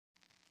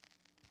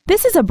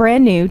This is a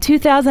brand new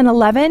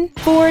 2011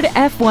 Ford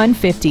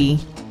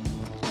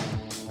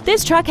F-150.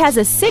 This truck has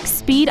a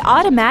 6-speed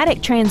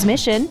automatic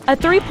transmission, a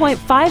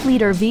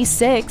 3.5-liter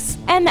V6,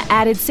 and the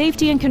added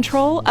safety and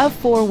control of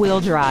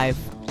 4-wheel drive.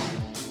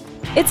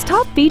 Its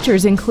top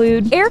features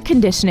include air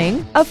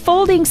conditioning, a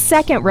folding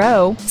second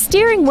row,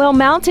 steering wheel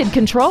mounted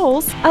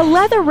controls, a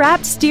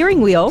leather-wrapped steering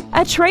wheel,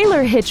 a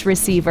trailer hitch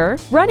receiver,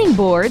 running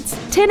boards,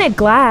 tinted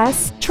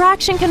glass,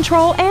 traction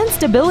control and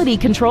stability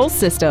control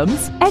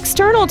systems,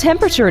 external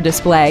temperature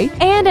display,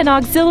 and an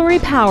auxiliary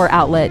power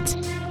outlet.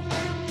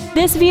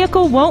 This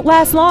vehicle won't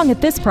last long at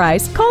this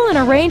price. Call and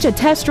arrange a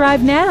test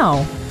drive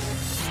now.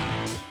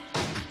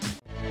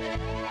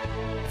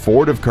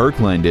 Ford of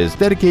Kirkland is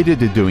dedicated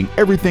to doing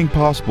everything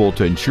possible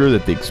to ensure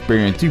that the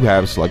experience you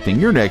have selecting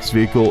your next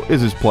vehicle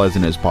is as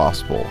pleasant as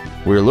possible.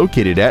 We're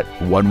located at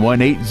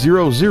 11800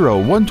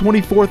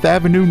 124th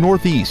Avenue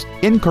Northeast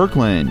in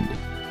Kirkland.